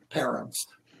capable parents.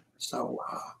 So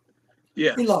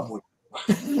yeah, we love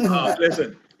women.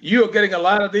 Listen, you are getting a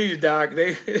lot of these, Doc.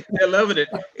 They're loving it.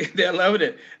 They're loving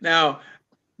it. Now,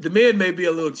 the men may be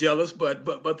a little jealous, but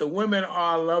the women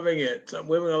are loving it. Some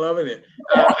women are loving it.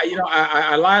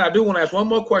 I lied. I do want to ask one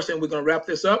more question. We're going to wrap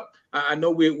this up. I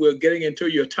know we're getting into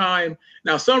your time.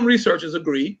 Now, some researchers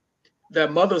agree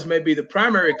that mothers may be the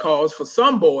primary cause for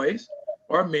some boys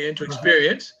or men to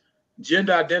experience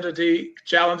gender identity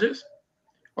challenges.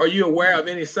 Are you aware of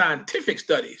any scientific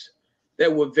studies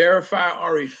that would verify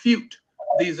or refute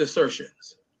these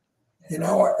assertions? You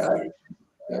know,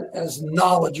 as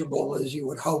knowledgeable as you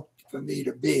would hope for me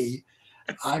to be,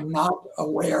 I'm not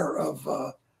aware of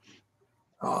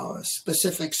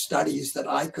specific studies that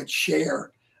I could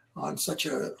share on such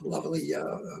a lovely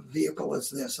vehicle as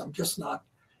this. I'm just not.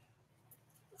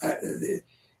 The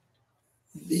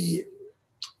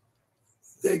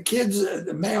kids,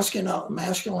 the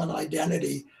masculine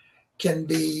identity can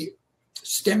be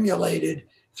stimulated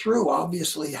through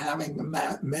obviously having the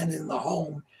men in the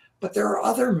home, but there are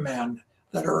other men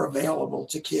that are available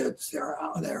to kids. There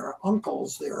are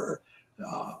uncles, there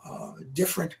are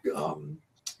different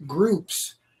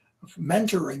groups,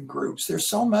 mentoring groups. There's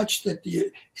so much that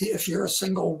if you're a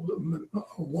single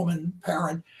woman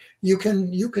parent, you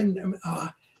can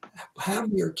have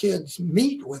your kids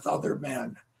meet with other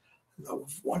men, the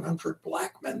 100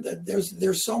 black men.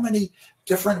 There's so many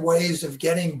different ways of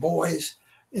getting boys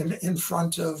in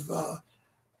front of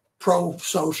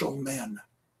pro-social men.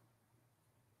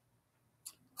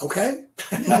 Okay.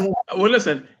 Well,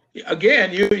 listen.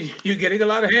 Again, you're getting a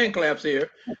lot of hand claps here,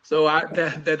 so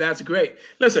that's great.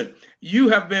 Listen, you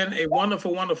have been a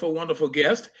wonderful, wonderful, wonderful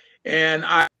guest, and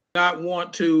I do not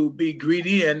want to be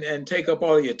greedy and take up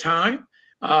all of your time.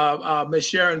 Ms.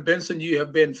 Sharon Benson, you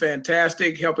have been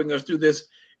fantastic helping us through this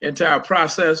entire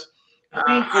process.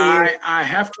 I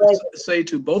have to say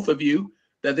to both of you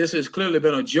that this has clearly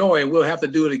been a joy, and we'll have to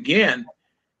do it again.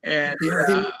 And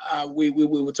we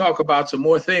will talk about some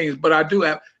more things, but I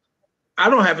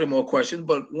don't have any more questions,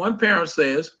 but one parent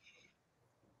says,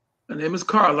 her name is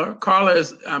Carla. Carla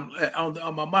is on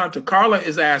my monitor. Carla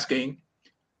is asking,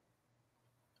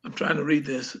 I'm trying to read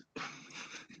this.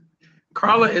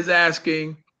 Carla is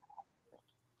asking,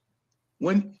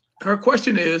 her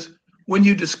question is, when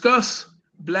you discuss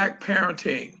Black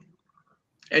parenting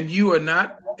and you are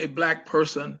not a Black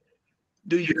person,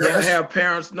 do you ever have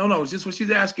parents? No, it's just what she's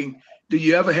asking. Do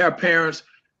you ever have parents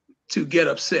to get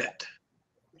upset?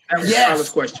 That was Carla's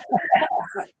question.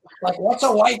 Like, what's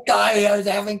a white guy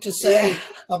having to say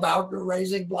about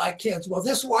raising Black kids? Well,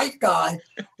 this white guy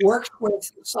works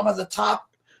with some of the top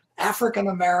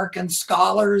African-American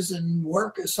scholars and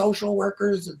social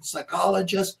workers and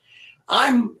psychologists.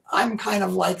 I'm kind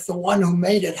of like the one who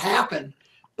made it happen,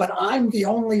 but I'm the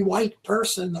only white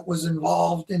person that was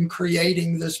involved in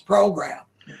creating this program.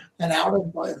 And out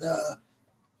of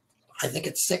I think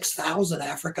it's 6,000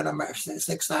 African American,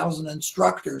 6,000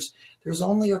 instructors, there's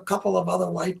only a couple of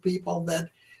other white people that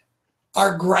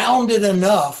are grounded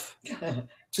enough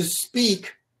to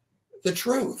speak the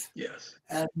truth. Yes.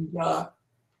 And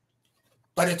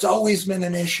but it's always been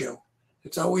an issue.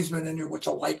 It's always been an issue. What's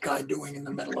a white guy doing in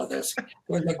the middle of this? There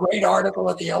was a great article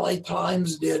that the LA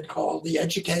Times did called "The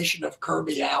Education of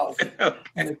Kerby Alvy,"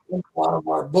 and it's in a lot of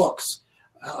our books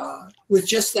with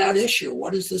just that issue.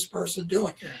 What is this person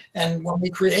doing? Yeah. And when we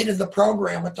created the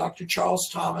program with Dr. Charles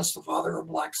Thomas, the father of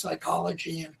Black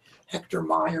psychology, and Hector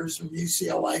Myers from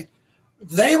UCLA,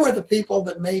 they were the people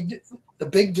that made the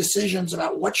big decisions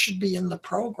about what should be in the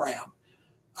program.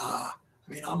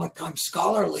 I mean, I'm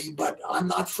scholarly, but I'm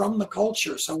not from the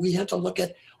culture. So we had to look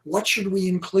at what should we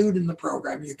include in the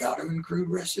program. You've got to include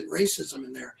racism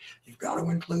in there. You've got to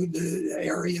include the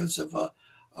areas of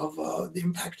the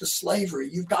impact of slavery.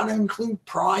 You've got to include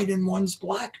pride in one's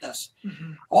blackness.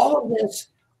 Mm-hmm. All of this,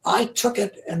 I took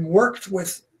it and worked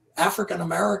with African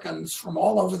Americans from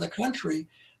all over the country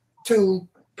to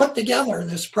put together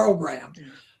this program. Yeah.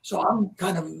 So I'm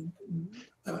kind of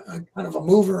a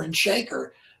mover and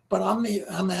shaker. But I'm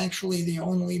actually the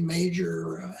only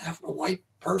major white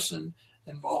person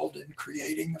involved in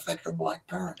creating effective Black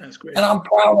parenting. That's great, and I'm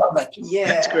proud of it. Yeah,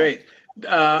 that's great.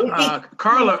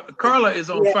 Carla is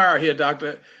on fire here,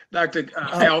 Dr.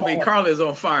 Alvy. Carla is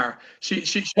on fire. She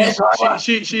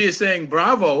is saying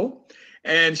bravo,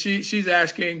 and she's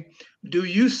asking, do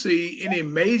you see any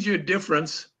major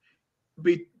differences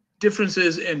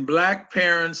in Black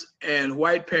parents and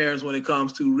white parents when it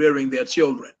comes to rearing their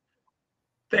children?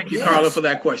 Thank you, yes, Carla, for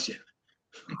that question.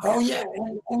 Oh, yeah.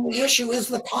 And the issue is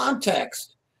the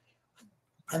context.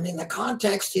 I mean, the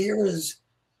context here is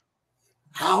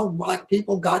how Black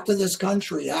people got to this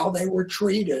country, how they were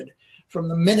treated from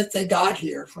the minute they got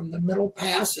here, from the Middle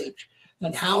Passage,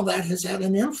 and how that has had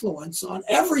an influence on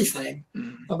everything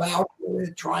about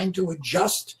trying to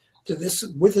adjust to this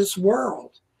with this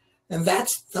world. And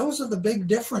those are the big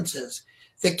differences.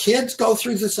 The kids go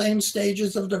through the same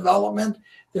stages of development.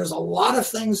 There's a lot of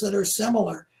things that are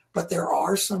similar, but there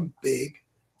are some big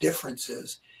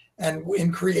differences. And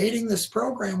in creating this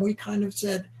program, we kind of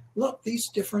said, look, these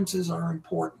differences are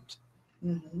important.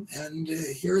 Mm-hmm. And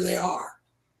here they are.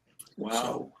 Wow.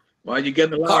 So, well, you're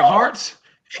getting a lot of hearts.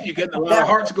 You're getting a lot of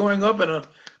hearts going up and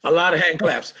a lot of hand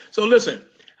claps. So listen,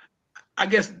 I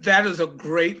guess that is a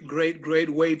great, great, great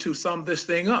way to sum this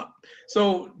thing up.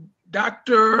 So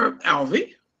Dr.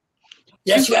 Alvy,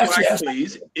 yes,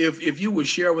 please, if you would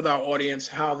share with our audience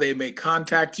how they may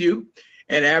contact you.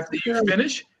 And after you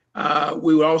finish,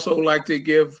 we would also like to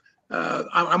give,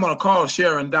 I'm going to call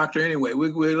Sharon Doctor anyway.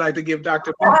 We'd like to give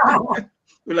Dr. Benson,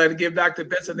 we'd like to give Dr.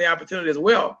 Benson the opportunity as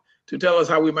well to tell us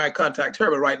how we might contact her.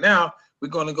 But right now, we're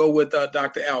going to go with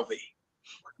Dr. Alvy.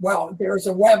 Well, there's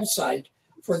a website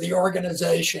for the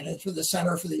organization and for the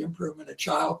Center for the Improvement of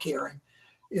Child Caring.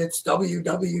 It's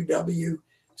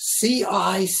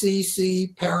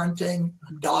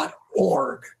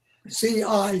www.ciccparenting.org,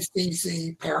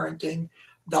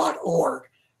 ciccparenting.org.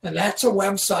 And that's a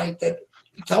website that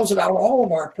tells about all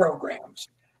of our programs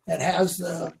and has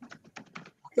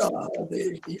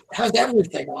has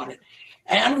everything on it.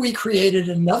 And we created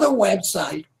another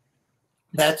website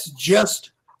that's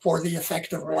just for the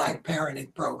Effective Black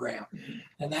Parenting Program.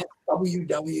 And that's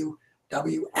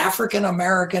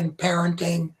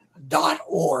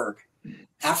www.africanamericanparenting.org,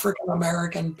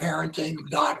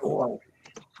 africanamericanparenting.org.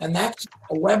 And that's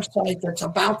a website that's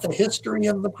about the history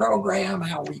of the program,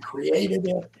 how we created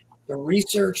it, the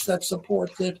research that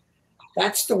supports it.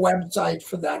 That's the website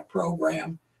for that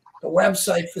program. The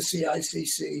website for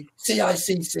CICC,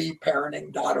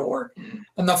 ciccparenting.org.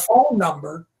 And the phone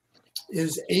number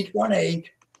is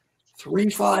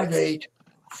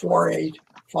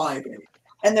 818-358-4858.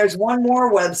 And there's one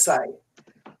more website,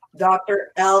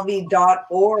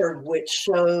 dralvy.org, which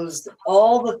shows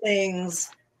all the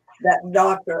things that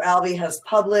Dr. Alvy has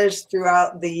published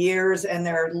throughout the years, and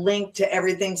they're linked to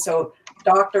everything. So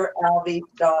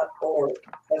dralvy.org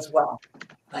as well.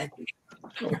 Thank you.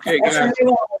 Okay, guys.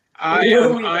 I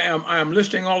am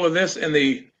listing all of this in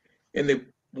the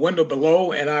window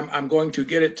below, and I'm going to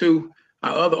get it to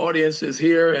our other audiences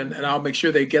here, and I'll make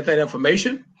sure they get that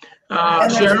information.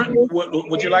 Sharon,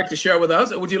 would you like to share with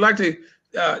us? Or would you like to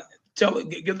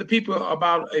give the people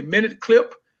about a minute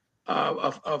clip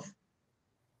of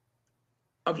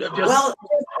just? Well,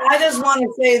 I just want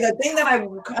to say the thing that I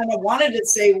kind of wanted to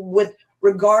say with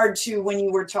regard to when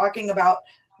you were talking about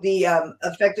the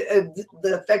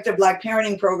effective Black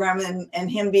parenting program,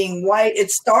 and him being white,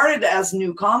 it started as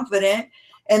New Confident,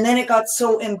 and then it got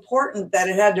so important that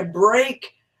it had to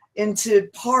break into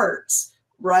parts,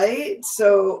 right?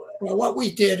 So, well, what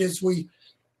we did is we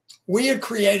had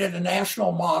created a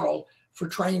national model for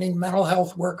training mental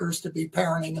health workers to be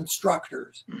parenting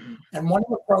instructors. Mm-hmm. And one of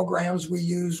the programs we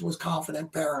used was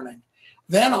Confident Parenting.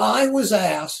 Then I was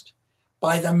asked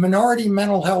by the Minority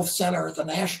Mental Health Center at the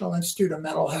National Institute of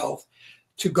Mental Health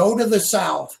to go to the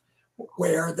South,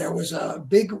 where there was a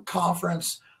big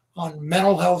conference on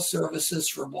mental health services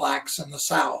for Blacks in the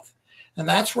South. And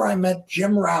that's where I met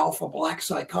Jim Ralph, a Black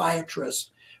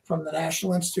psychiatrist from the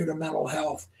National Institute of Mental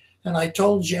Health. And I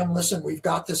told Jim, listen, we've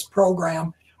got this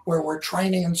program where we're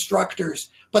training instructors,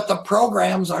 but the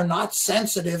programs are not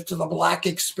sensitive to the Black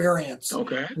experience.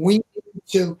 Okay. We need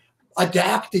to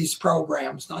adapt these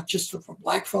programs, not just for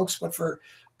Black folks, but for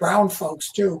brown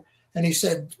folks too. And he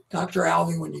said, Dr.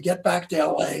 Alvy, when you get back to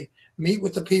LA, meet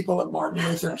with the people at Martin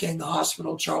Luther King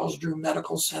Hospital, Charles Drew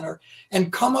Medical Center,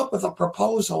 and come up with a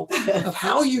proposal of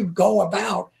how you go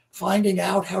about finding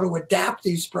out how to adapt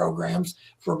these programs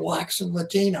for Blacks and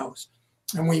Latinos.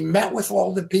 And we met with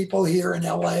all the people here in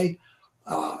LA,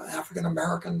 African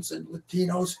Americans and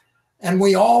Latinos, and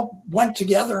we all went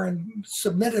together and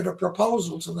submitted a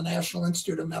proposal to the National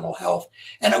Institute of Mental Health.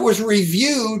 And it was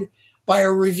reviewed by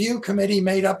a review committee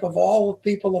made up of all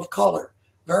people of color.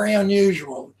 Very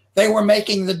unusual. They were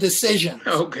making the decisions.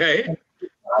 Okay. And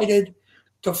decided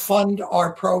to fund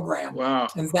our program. Wow.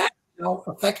 And that's how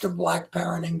Effective Black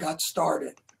Parenting got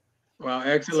started. Wow,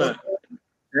 excellent.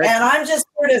 And I'm just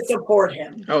here to support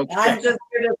him. Okay. I'm just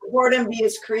here to support him, be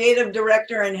his creative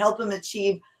director, and help him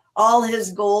achieve all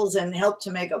his goals and help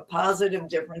to make a positive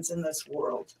difference in this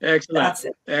world. Excellent. That's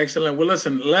it. Excellent. Well,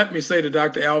 listen, let me say to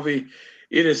Dr. Alvy,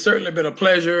 it has certainly been a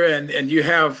pleasure, and you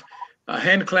have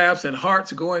hand claps and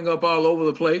hearts going up all over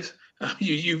the place.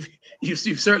 You've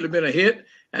certainly been a hit.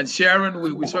 And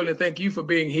Sharon, we certainly thank you for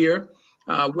being here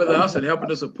with us and helping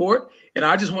to support. And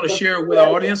I just want to share with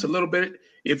our audience a little bit.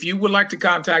 If you would like to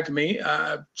contact me,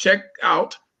 check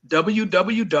out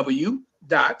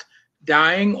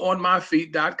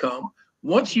www.dyingonmyfeet.com.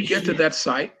 Once you get to that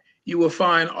site, you will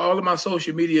find all of my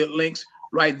social media links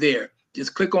right there.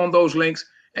 Just click on those links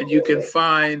and you can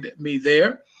find me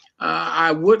there.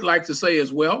 I would like to say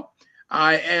as well,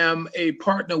 I am a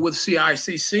partner with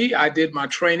CICC. I did my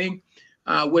training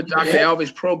with Dr.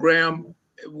 Alvy's program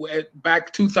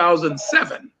back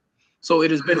 2007. So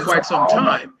it has been quite some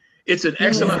time. It's an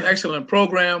excellent, excellent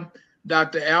program.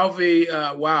 Dr. Alvy,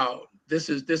 wow, this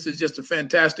is just a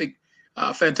fantastic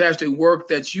work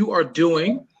that you are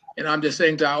doing. And I'm just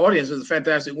saying to our audience, it's a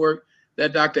fantastic work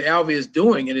that Dr. Alvy is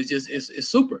doing, and it's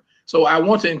super. So I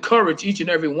want to encourage each and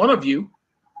every one of you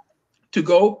to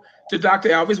go to Dr.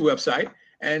 Alvy's website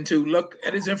and to look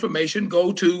at his information.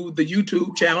 Go to the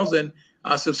YouTube channels and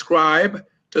subscribe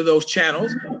to those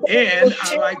channels. And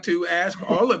I'd like to ask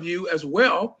all of you as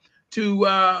well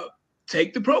to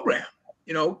take the program,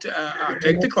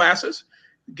 take the classes,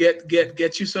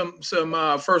 get you some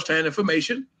firsthand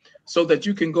information so that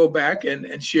you can go back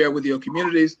and share with your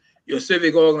communities, your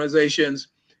civic organizations,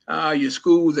 your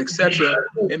schools, etc.,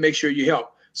 and make sure you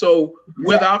help. So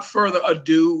without further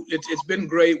ado, it's been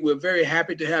great. We're very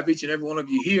happy to have each and every one of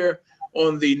you here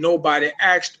on the Nobody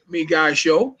Asked Me Guy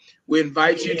show. We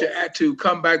invite you to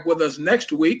come back with us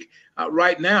next week.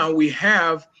 Right now, we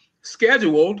have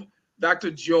scheduled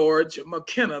Dr. George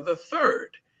McKenna III.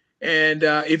 And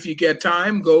if you get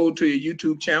time, go to your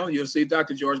YouTube channel. You'll see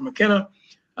Dr. George McKenna.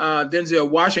 Denzel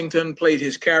Washington played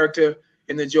his character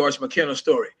in the George McKenna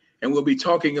story. And we'll be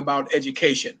talking about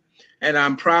education. And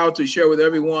I'm proud to share with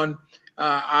everyone,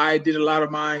 I did a lot of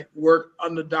my work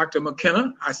under Dr.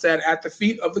 McKenna. I sat at the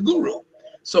feet of the guru.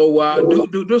 So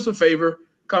do us a favor,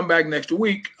 come back next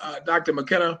week. Dr.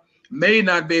 McKenna may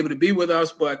not be able to be with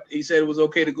us, but he said it was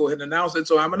okay to go ahead and announce it,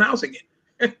 so I'm announcing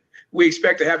it. We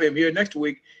expect to have him here next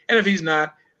week. And if he's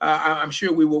not, I'm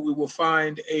sure we will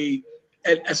find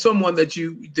someone that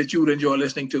you would enjoy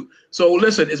listening to. So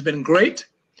listen, it's been great.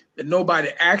 The Nobody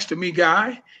Asked Me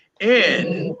Guy,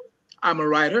 and I'm a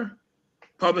writer,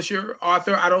 publisher,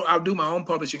 author. I'll do my own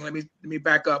publishing. Let me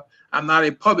back up. I'm not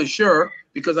a publisher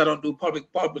because I don't do public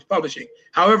publishing.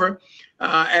 However,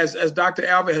 as Dr.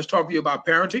 Alvy has talked to you about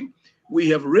parenting, we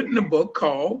have written a book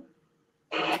called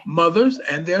Mothers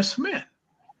and Their Men,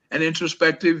 an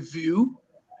introspective view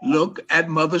look at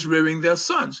mothers rearing their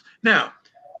sons. Now,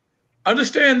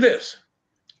 understand this.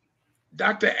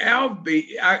 Dr.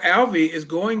 Alvy is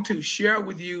going to share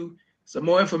with you some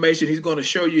more information. He's going to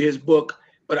show you his book,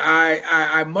 but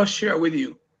I must share with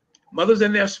you Mothers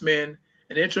and Their Men,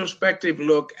 an introspective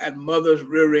look at mothers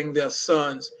rearing their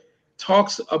sons,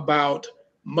 talks about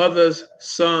mothers,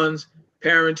 sons,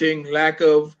 parenting, lack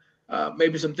of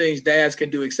maybe some things dads can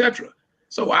do, etc.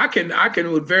 So I can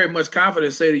with very much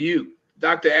confidence say to you,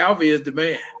 Dr. Alvy is the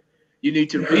man. You need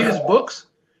to read his books.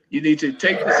 You need to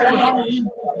take the seminars.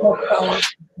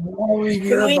 Can we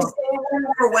say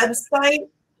our website?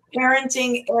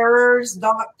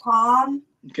 Parentingerrors.com.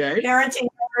 Okay. Parenting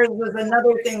Errors was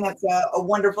another thing that's a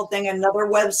wonderful thing, another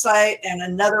website, and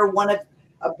another one of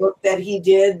a book that he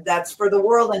did that's for the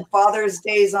world, and Father's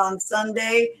Day's on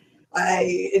Sunday.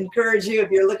 I encourage you,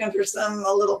 if you're looking for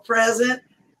a little present,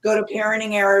 go to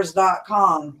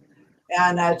parentingerrors.com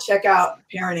and check out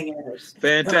Parenting Errors.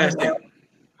 Fantastic.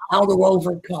 How to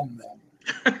overcome them.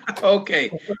 Okay.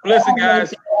 Listen,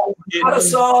 guys. How to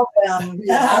solve them.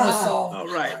 All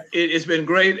right. It's been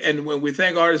great. And when we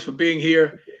thank artists for being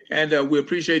here, and we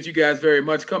appreciate you guys very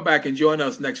much. Come back and join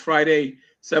us next Friday,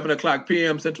 7:00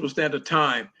 p.m. Central Standard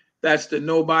Time. That's the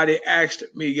Nobody Asked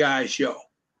Me Guy show.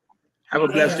 Have a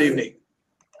blessed evening.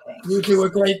 You do a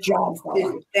great job.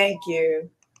 Thank you.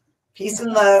 Peace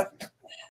and love.